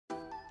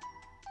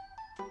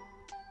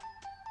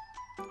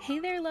Hey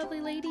there,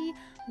 lovely lady.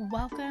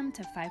 Welcome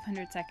to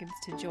 500 Seconds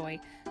to Joy,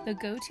 the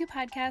go-to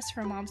podcast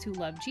for moms who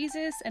love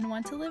Jesus and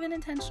want to live an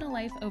intentional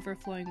life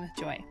overflowing with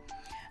joy.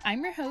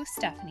 I'm your host,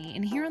 Stephanie,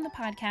 and here on the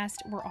podcast,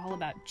 we're all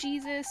about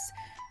Jesus,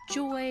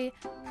 joy,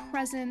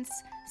 presence,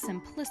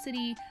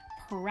 simplicity,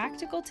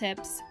 practical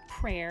tips,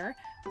 prayer,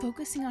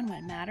 focusing on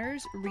what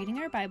matters, reading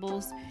our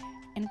Bibles,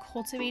 and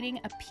cultivating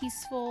a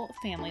peaceful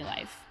family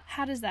life.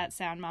 How does that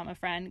sound, mama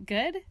friend?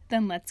 Good?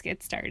 Then let's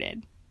get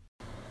started.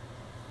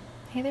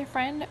 Hey there,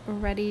 friend.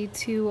 Ready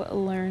to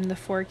learn the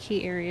 4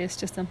 key areas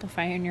to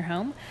simplify in your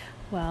home?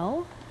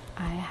 Well,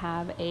 I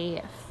have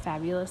a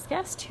fabulous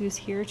guest who's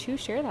here to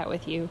share that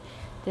with you.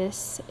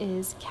 This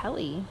is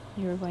Kelly.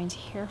 You're going to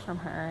hear from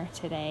her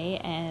today,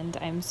 and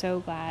I'm so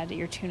glad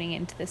you're tuning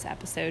into this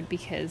episode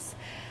because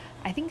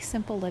I think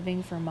simple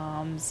living for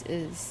moms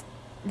is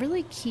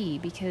really key,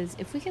 because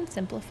if we can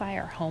simplify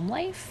our home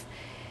life,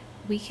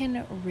 we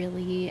can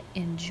really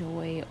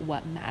enjoy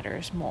what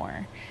matters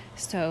more.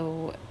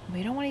 So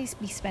we don't want to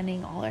be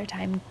spending all our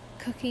time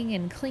cooking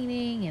and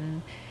cleaning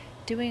and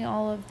doing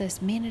all of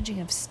this managing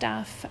of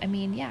stuff. I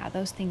mean, yeah,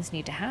 those things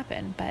need to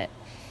happen, but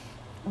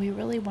we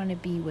really want to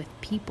be with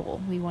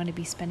people. We want to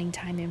be spending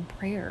time in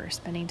prayer,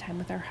 spending time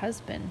with our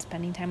husband,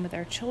 spending time with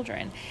our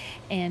children.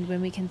 And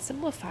when we can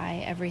simplify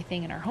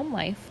everything in our home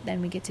life,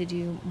 then we get to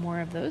do more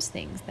of those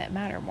things that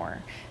matter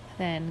more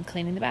than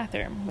cleaning the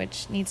bathroom,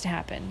 which needs to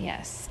happen,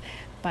 yes.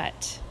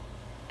 But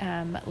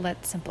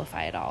let's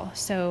simplify it all.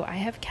 So I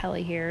have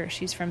Kelly here.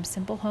 She's from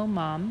Simple Home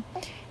Mom.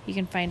 You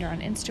can find her on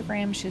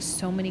Instagram. She has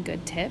so many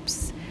good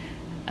tips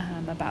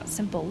about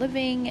simple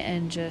living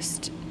and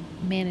just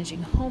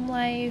managing home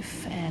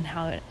life and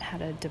how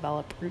to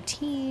develop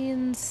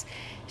routines.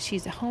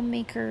 She's a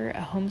homemaker,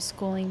 a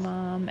homeschooling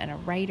mom, and a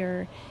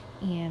writer,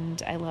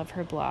 and I love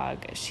her blog.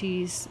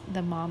 She's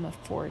the mom of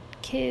 4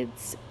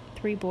 kids,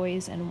 3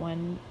 boys and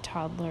 1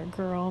 toddler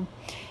girl,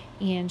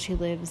 and she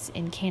lives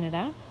in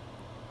Canada.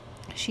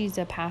 She's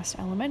a past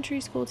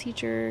elementary school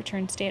teacher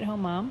turned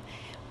stay-at-home mom,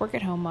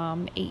 work-at-home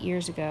mom 8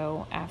 years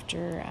ago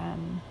after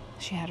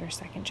she had her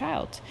 2nd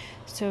child.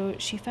 So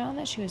she found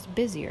that she was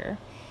busier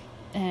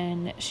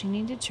and she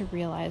needed to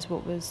realize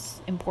what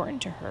was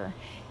important to her,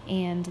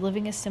 and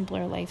living a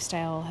simpler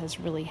lifestyle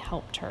has really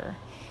helped her.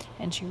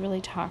 And she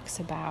really talks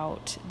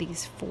about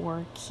these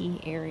 4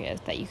 key areas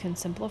that you can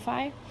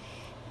simplify,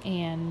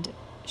 and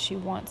she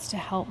wants to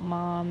help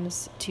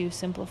moms to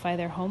simplify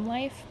their home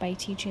life by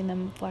teaching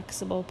them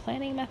flexible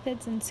planning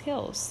methods and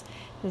skills.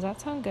 Does that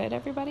sound good,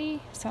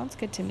 everybody? Sounds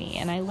good to me.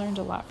 And I learned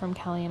a lot from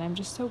Kelly, and I'm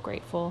just so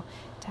grateful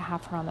to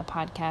have her on the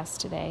podcast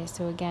today.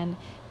 So again,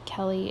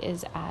 Kelly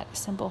is at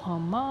Simple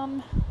Home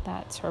Mom.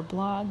 That's her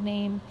blog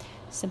name,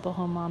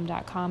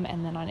 simplehomemom.com,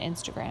 and then on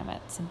Instagram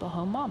at Simple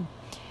Home Mom.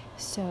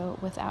 So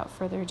without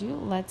further ado,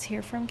 let's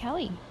hear from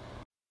Kelly.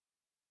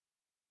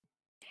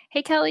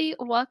 Hey, Kelly,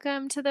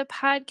 welcome to the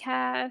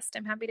podcast.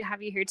 I'm happy to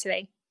have you here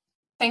today.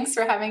 Thanks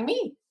for having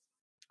me.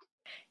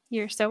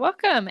 You're so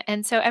welcome.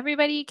 And so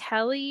everybody,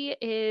 Kelly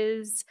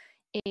is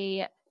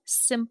a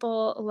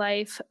simple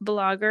life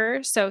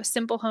blogger. So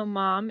Simple Home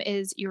Mom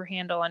is your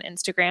handle on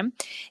Instagram.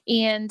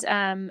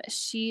 And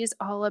she's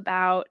all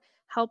about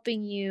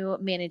helping you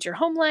manage your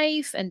home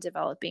life and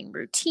developing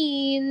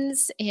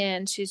routines.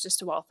 And she's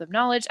just a wealth of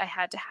knowledge. I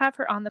had to have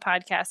her on the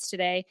podcast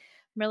today.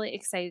 I'm really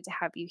excited to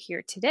have you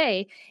here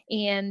today.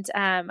 And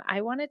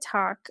I want to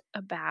talk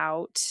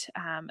about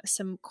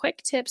some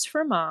quick tips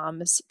for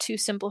moms to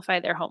simplify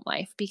their home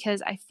life,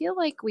 because I feel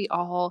like we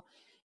all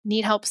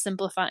need help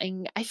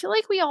simplifying. I feel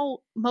like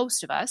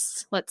most of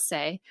us, let's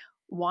say,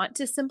 want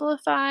to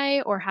simplify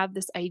or have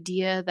this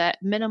idea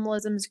that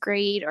minimalism is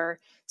great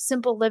or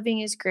simple living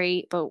is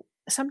great, but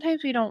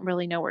sometimes we don't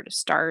really know where to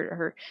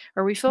start,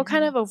 or we feel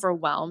kind of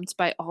overwhelmed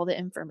by all the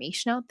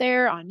information out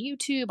there on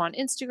YouTube, on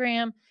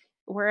Instagram,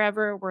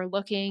 wherever we're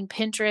looking,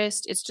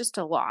 Pinterest. It's just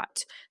a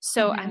lot.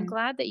 So I'm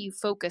glad that you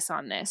focus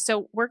on this.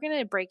 So we're going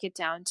to break it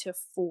down to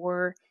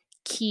 4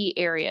 key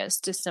areas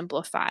to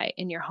simplify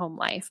in your home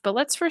life. But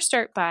let's first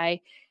start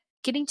by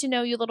getting to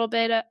know you a little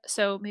bit.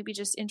 So maybe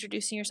just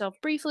introducing yourself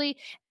briefly.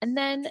 And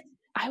then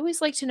I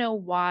always like to know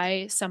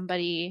why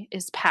somebody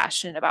is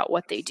passionate about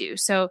what they do.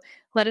 So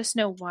let us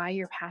know why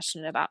you're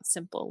passionate about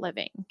simple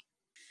living.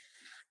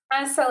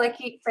 So like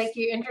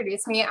you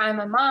introduced me, I'm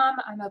a mom,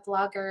 I'm a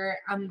blogger,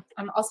 I'm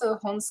also a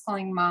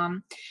homeschooling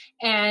mom.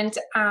 And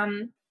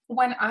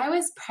when I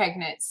was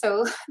pregnant,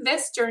 so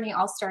this journey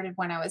all started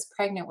when I was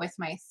pregnant with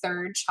my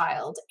 3rd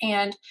child.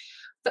 And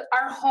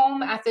our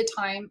home at the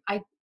time,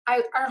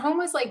 our home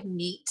was like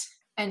neat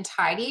and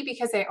tidy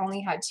because I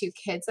only had 2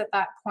 kids at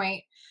that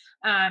point.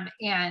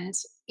 And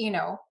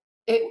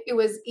it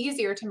was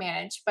easier to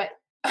manage, but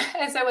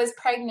as I was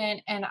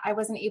pregnant and I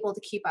wasn't able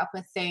to keep up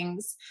with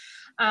things,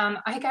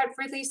 I got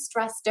really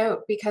stressed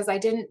out because I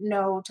didn't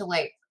know to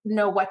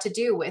know what to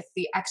do with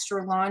the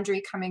extra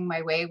laundry coming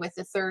my way, with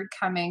the third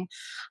coming.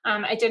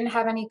 I didn't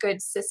have any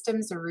good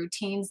systems or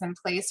routines in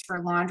place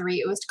for laundry.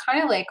 It was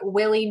kind of like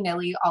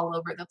willy-nilly all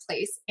over the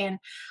place. And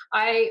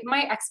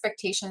my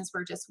expectations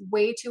were just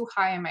way too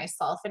high on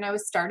myself. And I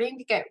was starting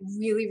to get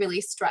really,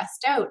 really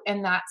stressed out.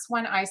 And that's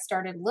when I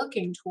started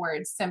looking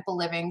towards simple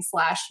living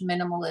slash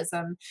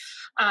minimalism.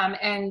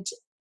 And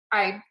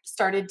I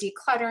started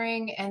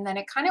decluttering, and then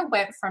it kind of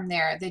went from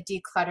there, the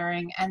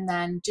decluttering, and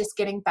then just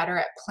getting better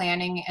at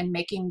planning and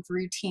making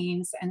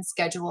routines and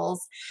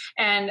schedules.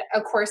 And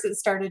of course, it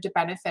started to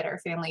benefit our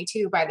family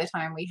too by the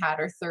time we had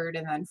our third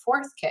and then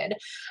fourth kid.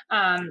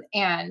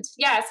 And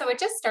yeah, so it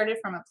just started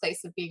from a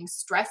place of being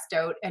stressed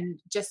out and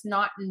just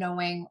not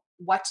knowing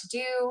what to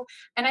do.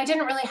 And I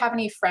didn't really have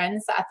any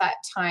friends at that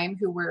time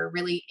who were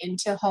really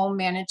into home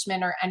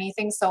management or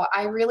anything. So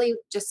I really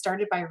just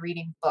started by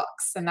reading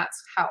books. And that's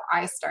how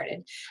I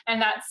started.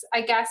 And that's,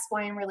 I guess,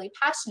 why I'm really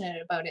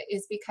passionate about it,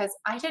 is because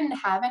I didn't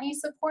have any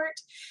support.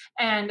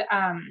 And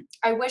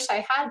I wish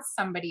I had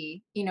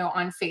somebody,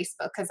 on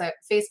Facebook, because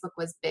Facebook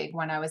was big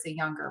when I was a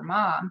younger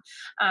mom.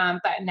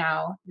 But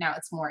now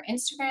it's more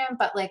Instagram.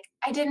 But like,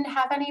 I didn't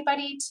have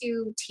anybody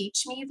to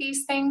teach me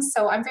these things.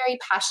 So I'm very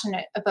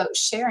passionate about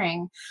sharing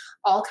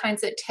all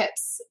kinds of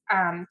tips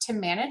to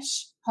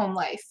manage home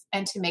life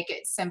and to make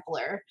it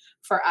simpler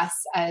for us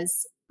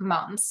as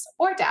moms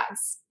or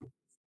dads.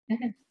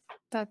 Mhm.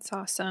 That's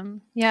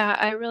awesome. Yeah,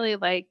 I really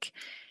like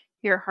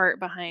your heart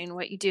behind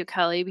what you do,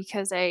 Kelly,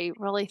 because I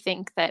really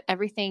think that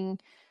everything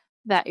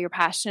that you're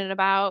passionate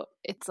about,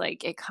 it's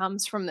like it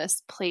comes from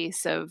this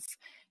place of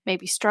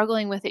maybe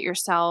struggling with it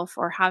yourself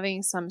or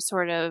having some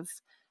sort of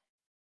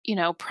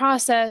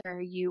process,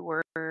 or you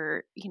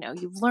were,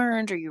 you've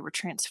learned or you were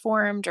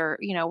transformed, or,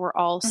 we're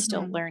all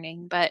still Mhm.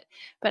 learning, but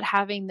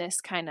having this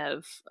kind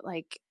of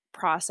like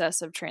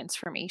process of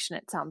transformation,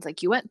 it sounds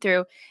like you went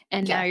through,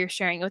 and now Yes. you're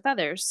sharing it with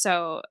others.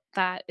 So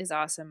that is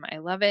awesome. I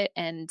love it.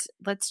 And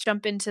let's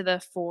jump into the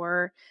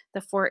four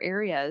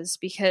areas,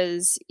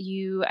 because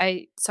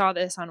I saw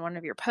this on one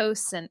of your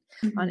posts and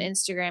on Mhm.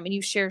 Instagram, and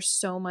you share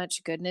so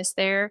much goodness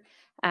there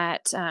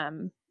at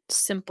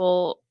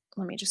simple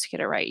let me just get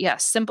it right.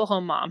 Yes, Simple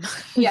Home Mom.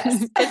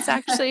 Yes.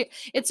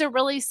 It's a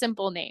really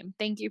simple name.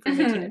 Thank you for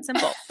making Mhm. it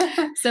simple.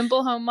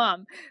 Simple Home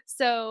Mom.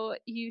 So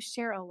you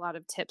share a lot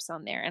of tips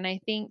on there. And I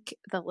think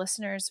the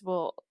listeners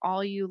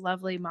all you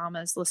lovely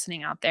mamas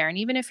listening out there, and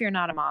even if you're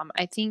not a mom,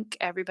 I think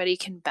everybody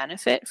can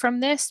benefit from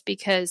this,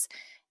 because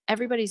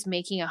everybody's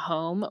making a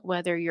home,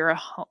 whether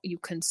you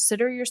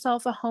consider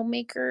yourself a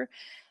homemaker.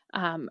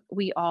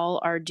 We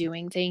all are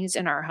doing things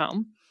in our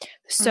home.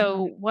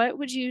 So, Mhm. what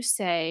would you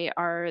say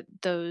are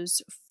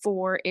those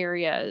four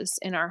areas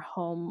in our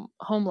home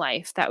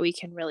life that we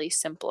can really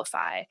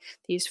simplify?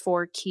 These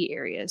four key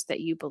areas that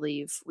you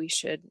believe we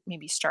should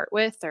maybe start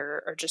with,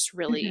 or just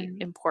really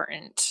Mhm.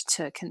 important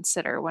to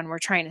consider when we're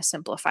trying to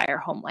simplify our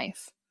home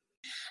life?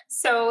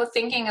 So,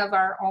 thinking of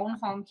our own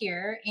home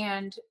here,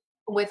 and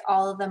with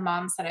all of the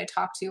moms that I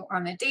talk to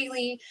on the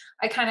daily,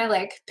 I kind of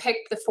like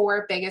picked the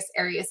four biggest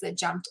areas that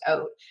jumped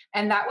out.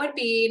 And that would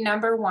be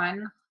number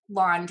one,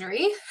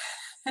 laundry.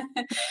 I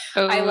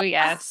Oh, laugh.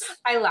 yes.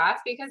 I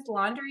laugh because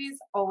laundry is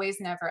always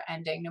never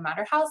ending, no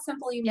matter how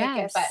simple you make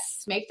it. But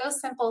Yes. make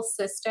those simple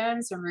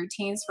systems or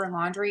routines for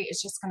laundry,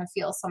 it's just going to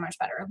feel so much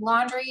better.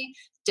 Laundry,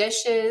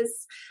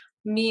 dishes,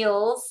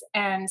 meals,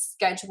 and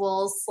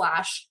schedules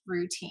slash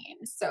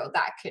routines. So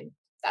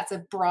that's a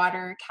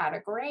broader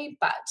category,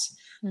 but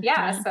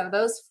yeah, Mhm. so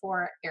those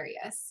four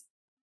areas.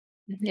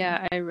 Mhm.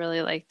 Yeah, I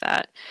really like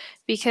that,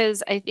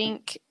 because I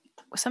think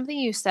something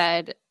you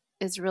said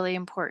is really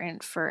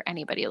important for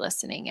anybody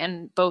listening,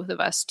 and both of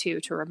us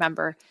too, to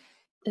remember,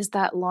 is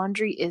that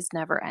laundry is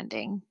never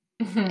ending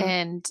Mhm.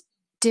 and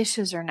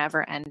dishes are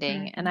never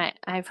ending. And Mhm.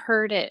 I've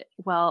heard it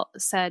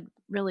said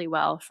really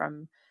well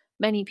from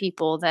many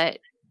people that,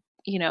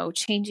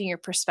 changing your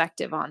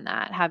perspective on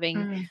that,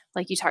 having, Mm.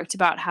 like you talked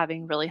about,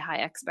 having really high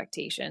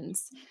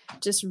expectations,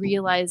 just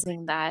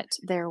realizing that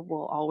there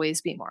will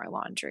always be more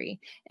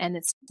laundry. And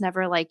it's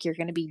never like you're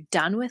going to be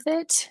done with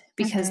it,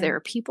 because there Mhm.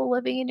 are people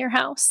living in your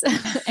house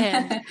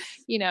and,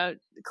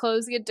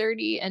 clothes get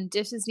dirty and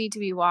dishes need to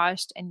be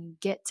washed, and you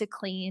get to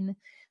clean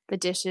the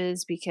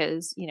dishes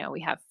because,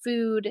 we have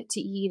food to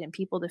eat and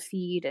people to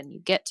feed, and you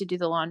get to do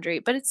the laundry,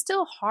 but it's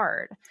still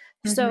hard.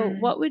 So, Mhm.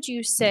 what would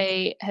you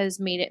say has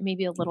made it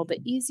maybe a little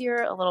bit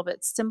easier, a little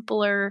bit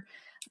simpler?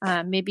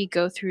 Maybe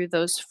go through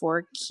those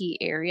four key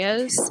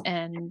areas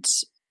and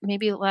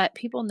maybe let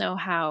people know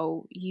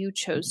how you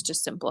chose to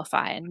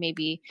simplify, and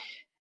maybe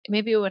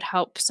it would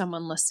help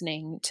someone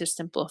listening to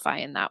simplify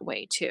in that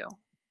way too.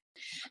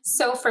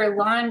 So for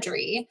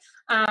laundry,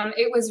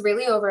 it was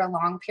really over a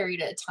long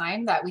period of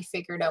time that we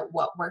figured out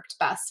what worked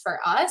best for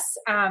us.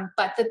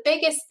 But the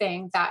biggest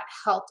thing that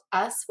helped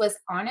us was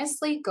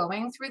honestly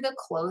going through the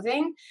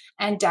clothing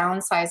and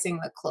downsizing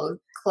the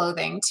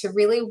clothing to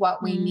really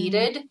what we Mm,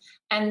 needed,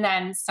 and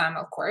then some,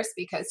 of course,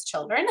 because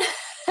children.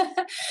 So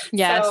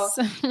yes.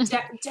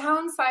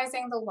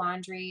 downsizing the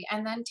laundry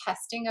and then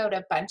testing out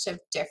a bunch of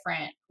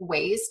different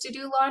ways to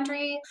do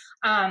laundry.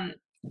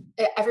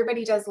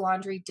 everybody does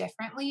laundry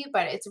differently,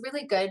 but it's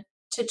really good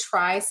to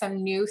try some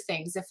new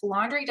things. If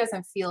laundry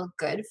doesn't feel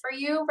good for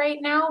you right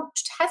now,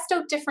 test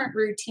out different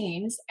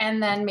routines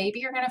and then maybe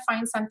you're going to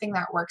find something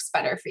that works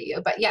better for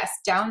you. But yes,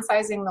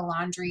 downsizing the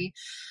laundry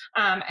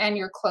and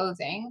your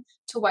clothing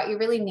to what you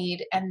really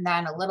need and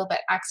then a little bit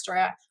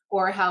extra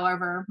or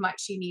however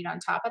much you need on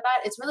top of that.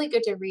 It's really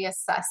good to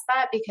reassess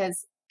that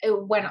because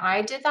when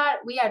I did that,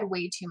 we had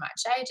way too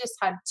much. I just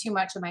had too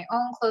much of my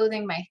own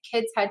clothing. My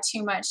kids had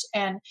too much,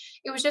 and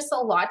it was just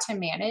a lot to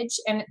manage.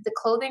 And the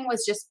clothing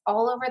was just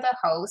all over the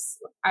house.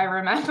 I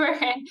remember,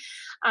 and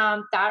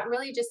that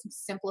really just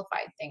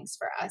simplified things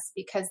for us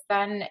because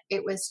then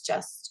it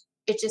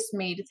just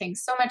made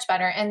things so much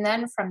better. And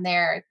then from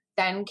there,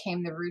 then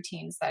came the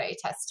routines that I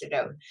tested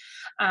out.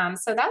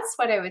 So that's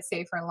what I would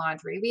say for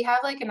laundry. We have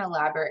like an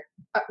elaborate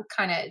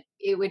kind of,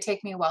 it would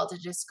take me a while to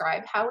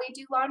describe how we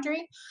do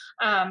laundry.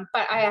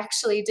 But I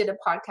actually did a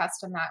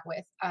podcast on that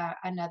with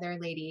another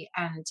lady,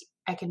 and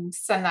I can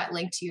send that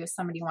link to you if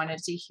somebody wanted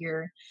to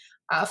hear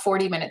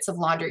 40 minutes of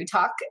laundry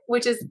talk,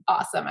 which is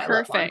awesome. I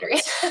love laundry.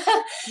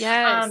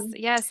 Yes,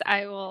 yes,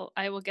 I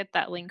will get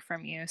that link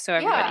from you so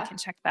everybody Yeah. can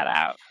check that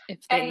out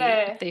And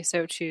if they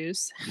so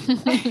choose.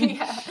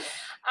 yeah.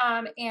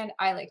 And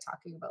I like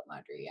talking about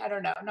laundry. I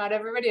don't know, not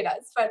everybody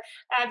does, but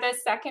the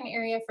second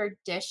area for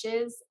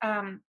dishes,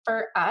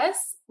 for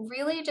us,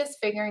 really just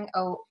figuring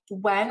out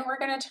when we're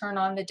going to turn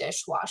on the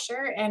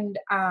dishwasher and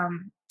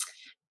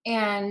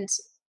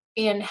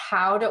in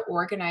how to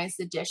organize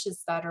the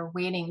dishes that are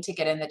waiting to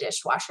get in the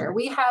dishwasher.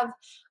 We have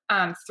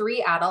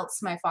three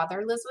adults. My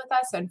father lives with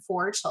us and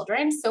four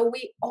children. So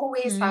we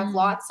always have Mm.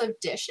 lots of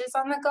dishes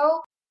on the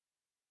go.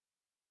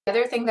 The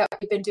other thing that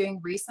we've been doing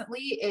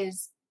recently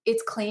is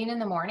it's clean in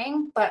the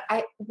morning, but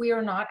we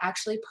are not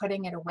actually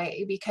putting it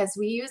away because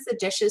we use the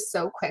dishes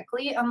so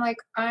quickly. I'm like,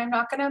 I'm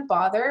not gonna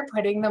bother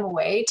putting them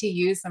away to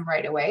use them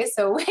right away.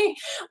 So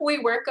we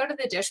work out of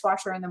the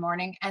dishwasher in the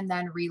morning and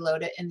then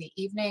reload it in the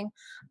evening.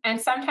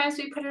 And sometimes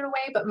we put it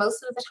away, but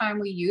most of the time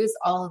we use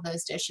all of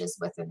those dishes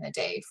within the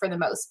day for the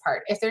most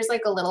part. If there's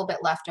like a little bit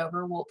left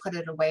over, we'll put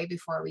it away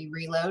before we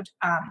reload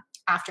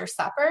after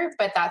supper,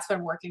 but that's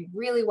been working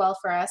really well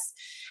for us.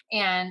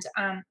 And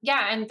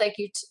yeah, and like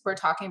were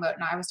talking about,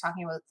 and I was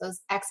talking about those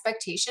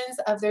expectations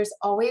of there's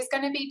always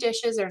going to be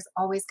dishes, there's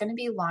always going to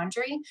be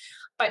laundry,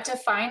 but to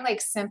find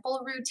like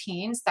simple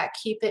routines that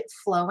keep it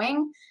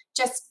flowing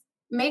just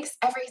makes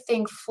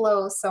everything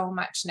flow so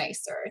much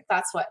nicer.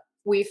 That's what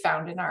we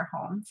found in our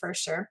home for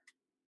sure.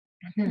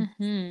 Mhm.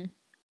 Mhm.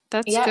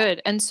 That's Yeah,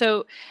 good. And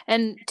so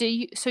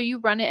you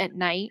run it at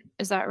night,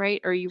 is that right?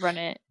 Or you run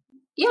it,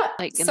 yeah.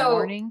 like, in the So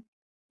morning?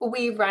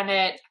 we run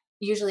it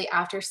usually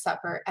after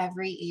supper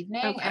every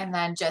evening Okay, and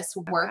then just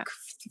okay. work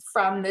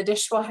from the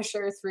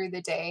dishwasher through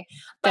the day.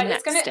 The But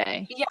it's next gonna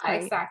day, yeah,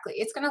 right? exactly.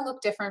 It's gonna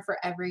look different for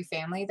every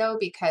family though,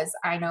 because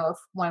I know if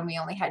when we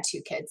only had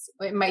two kids,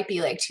 it might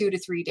be like 2 to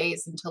 3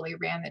 days until we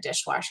ran the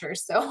dishwasher.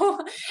 So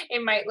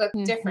it might look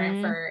different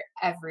Mhm. for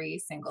every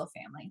single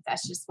family.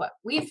 That's just what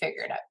we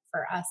figured out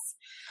for us.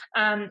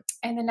 And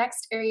the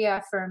next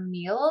area for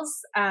meals,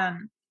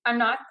 I'm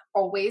not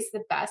always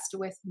the best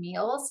with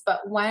meals,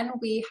 but when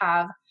we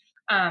have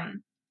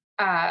um,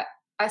 uh,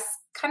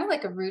 kind of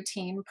like a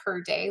routine per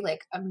day,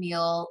 like a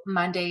meal,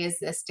 Monday is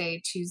this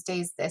day,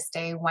 Tuesday's this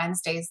day,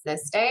 Wednesday's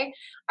this day,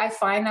 I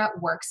find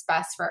that works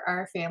best for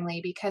our family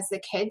because the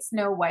kids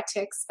know what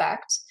to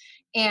expect.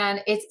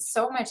 And it's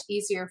so much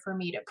easier for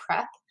me to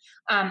prep.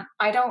 I'm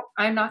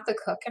not the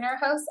cook in our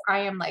house. I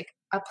am like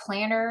a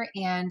planner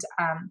and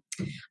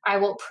I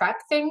will prep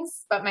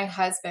things, but my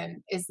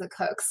husband is the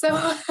cook. So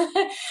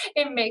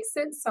it makes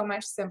it so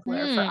much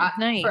simpler for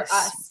Nice.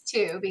 us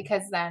too,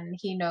 because then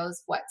he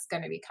knows what's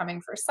going to be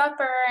coming for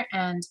supper.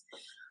 And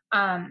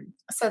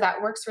so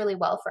that works really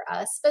well for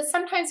us. But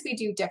sometimes we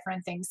do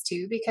different things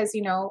too, because,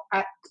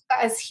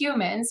 as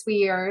humans,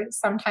 we are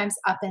sometimes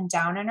up and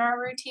down in our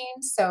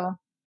routines. So,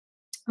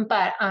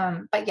 but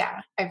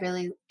yeah, I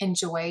really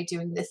enjoy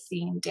doing the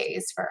theme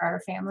days for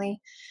our family.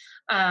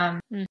 Um,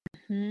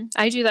 Mhm.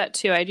 I do that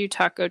too. I do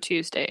Taco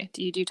Tuesday.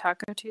 Do you do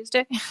Taco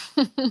Tuesday?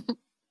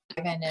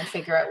 and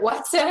figure out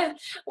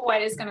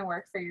what is going to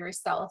work for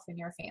yourself and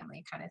your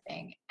family kind of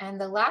thing. And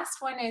the last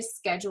one is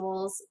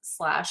schedules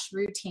slash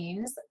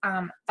routines.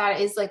 That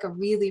is like a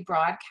really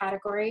broad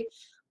category,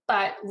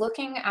 but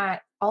looking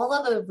at all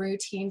of the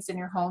routines in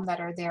your home that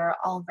are there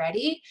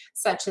already,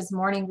 such as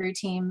morning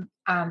routine,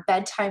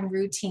 bedtime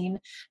routine,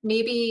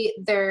 maybe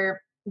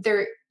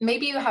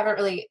maybe you haven't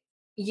really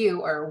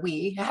you or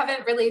we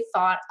haven't really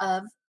thought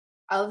of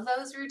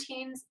those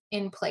routines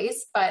in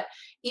place, but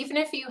even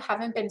if you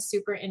haven't been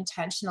super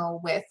intentional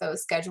with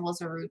those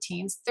schedules or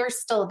routines, they're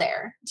still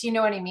there. Do you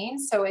know what I mean?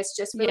 So it's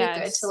just really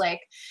good to Yes.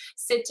 like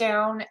sit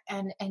down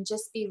and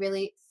just be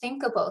really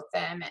think about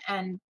them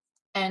and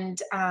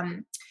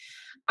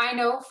I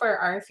know for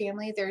our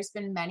family, there's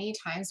been many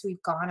times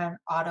we've gone on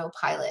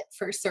autopilot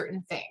for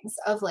certain things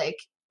of like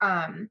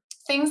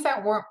things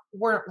that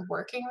weren't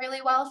working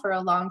really well for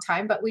a long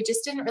time, but we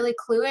just didn't really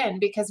clue in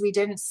because we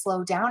didn't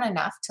slow down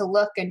enough to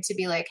look and to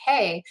be like,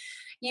 hey,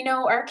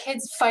 our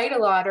kids fight a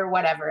lot or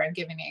whatever. I'm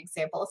giving an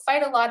example,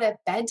 fight a lot at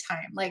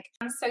bedtime.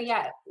 So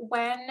yeah,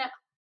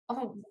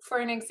 for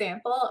an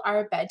example,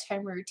 our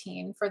bedtime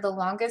routine for the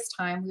longest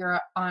time, we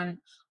were on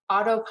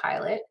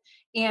autopilot,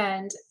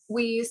 and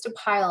we used to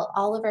pile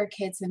all of our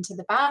kids into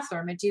the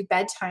bathroom and do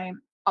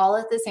bedtime all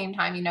at the same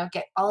time,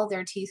 get all of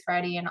their teeth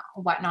ready and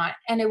whatnot.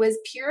 And it was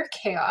pure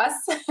chaos.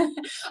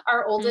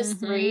 Our oldest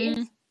three,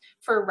 Mm-hmm.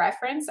 for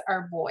reference,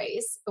 are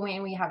boys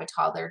when we have a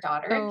toddler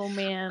daughter. Oh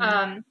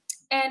man.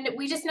 And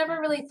we just never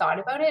really thought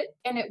about it.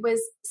 And it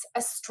was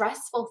a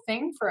stressful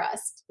thing for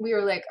us. We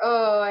were like,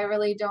 oh,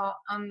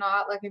 I'm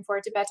not looking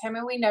forward to bedtime.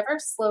 And we never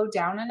slowed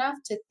down enough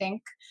to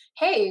think,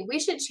 hey, we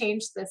should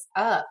change this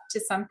up to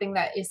something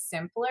that is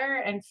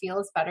simpler and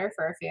feels better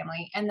for our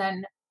family. And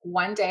then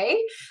one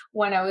day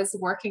when I was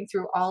working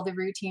through all the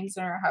routines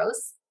in our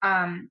house,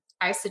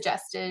 I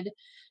suggested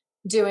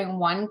doing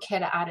one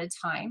kid at a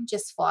time,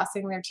 just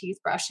flossing their teeth,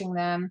 brushing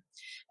them,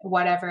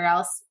 whatever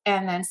else,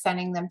 and then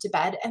sending them to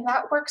bed. And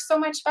that works so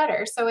much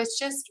better. So it's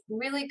just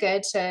really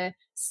good to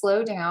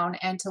slow down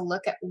and to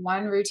look at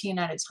one routine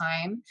at a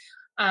time.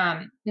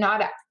 I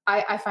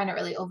find it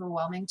really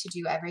overwhelming to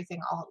do everything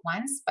all at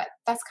once, but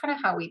that's kind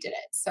of how we did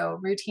it. So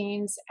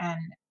routines and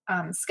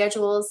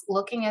schedules,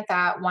 looking at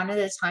that one at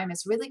a time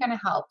is really going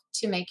to help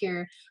to make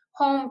your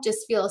home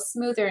just feel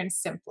smoother and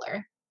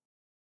simpler.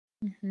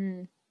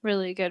 Mm-hmm.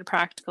 Really good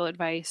practical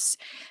advice.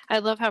 I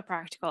love how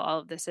practical all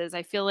of this is.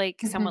 I feel like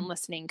someone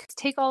listening could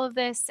take all of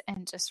this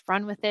and just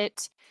run with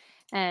it.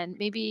 And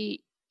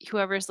maybe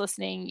whoever's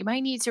listening, you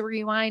might need to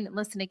rewind and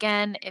listen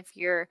again if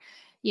you're,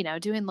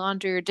 doing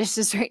laundry or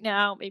dishes right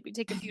now. Maybe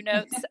take a few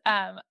notes.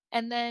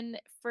 And then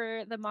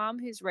for the mom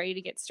who's ready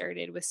to get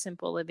started with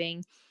simple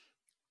living,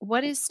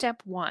 what is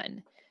step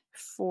one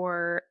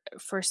for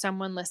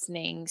someone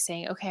listening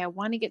saying, okay, I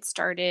want to get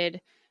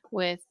started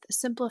with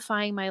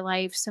simplifying my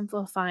life,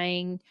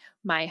 simplifying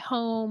my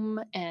home,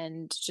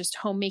 and just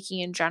homemaking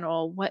in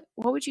general? What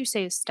would you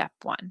say is step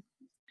one?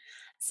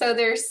 So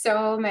there's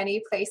so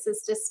many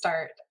places to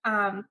start.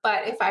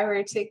 But if I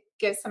were to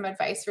give some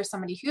advice for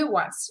somebody who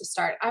wants to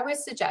start, I would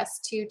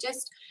suggest to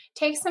just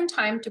take some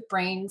time to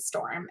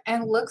brainstorm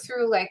and look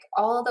through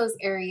all those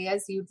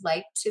areas you'd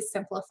like to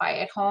simplify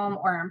at home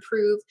or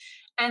improve,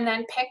 and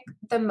then pick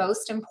the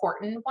most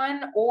important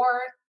one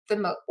or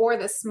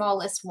the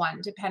smallest one,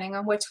 depending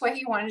on which way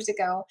you wanted to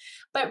go.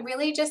 But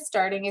really just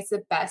starting is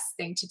the best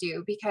thing to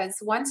do, because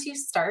once you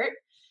start,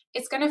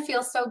 it's going to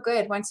feel so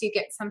good once you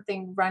get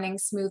something running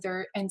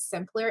smoother and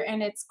simpler,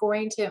 and it's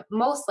going to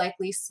most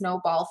likely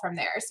snowball from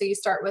there. So you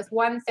start with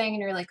one thing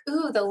and you're like,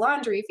 ooh, the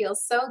laundry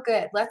feels so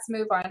good. Let's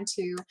move on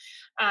to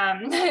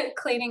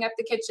cleaning up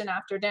the kitchen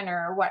after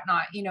dinner or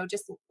whatnot,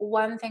 just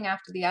one thing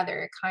after the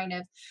other. Kind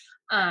of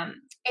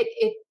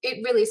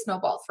it really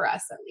snowballed for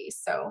us, at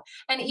least. So,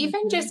 and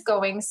even just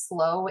going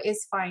slow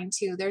is fine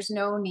too. There's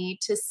no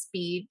need to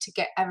speed to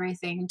get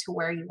everything to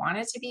where you want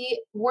it to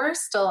be.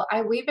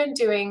 We've been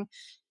doing,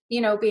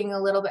 being a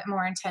little bit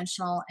more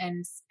intentional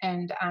and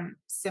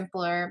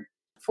simpler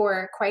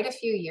for quite a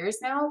few years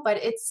now, but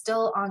it's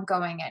still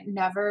ongoing. It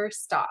never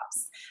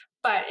stops.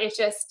 But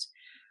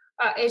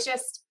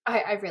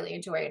I really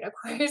enjoy it, of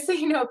course,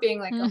 being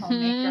like a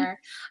homemaker.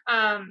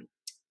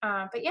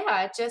 But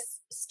yeah,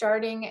 just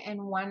starting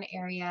in one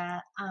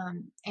area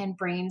and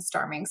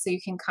brainstorming so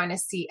you can kind of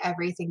see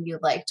everything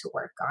you'd like to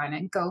work on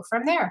and go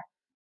from there.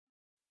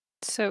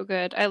 So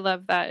good. I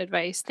love that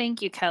advice.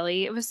 Thank you,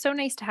 Kelly. It was so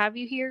nice to have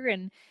you here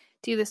and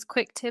do this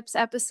quick tips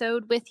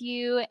episode with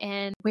you.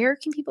 And where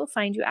can people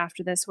find you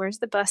after this? Where's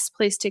the best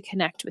place to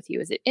connect with you?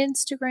 Is it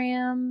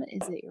Instagram?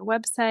 Is it your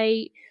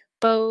website?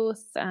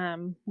 Both?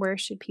 Where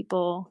should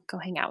people go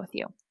hang out with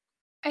you?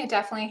 I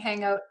definitely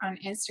hang out on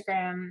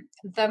Instagram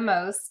the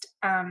most.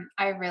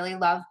 I really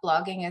love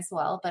blogging as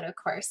well, but of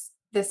course,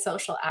 the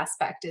social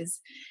aspect is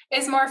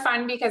more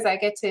fun because I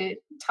get to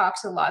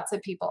talk to lots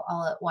of people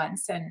all at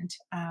once. And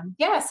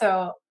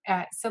so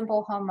at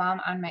Simple Home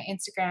Mom on my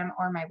Instagram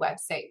or my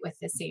website with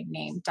the same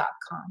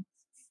name.com.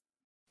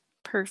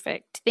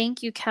 Perfect.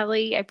 Thank you,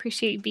 Kelly. I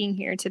appreciate you being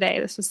here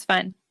today. This was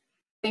fun.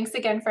 Thanks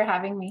again for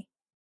having me.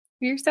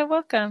 You're so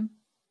welcome.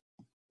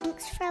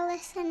 Thanks for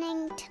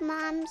listening to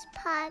Mom's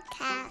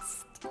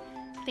podcast.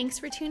 Thanks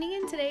for tuning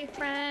in today,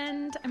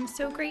 friend. I'm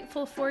so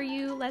grateful for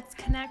you. Let's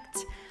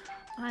connect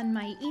on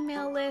my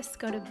email list.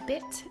 Go to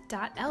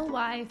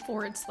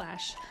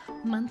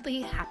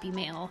bit.ly/monthly happy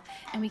mail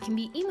and we can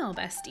be email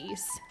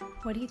besties.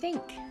 What do you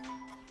think?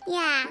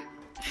 Yeah.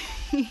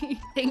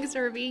 Thanks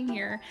for being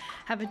here.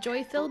 Have a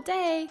joy-filled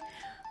day.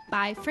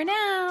 Bye for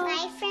now.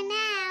 Bye for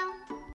now.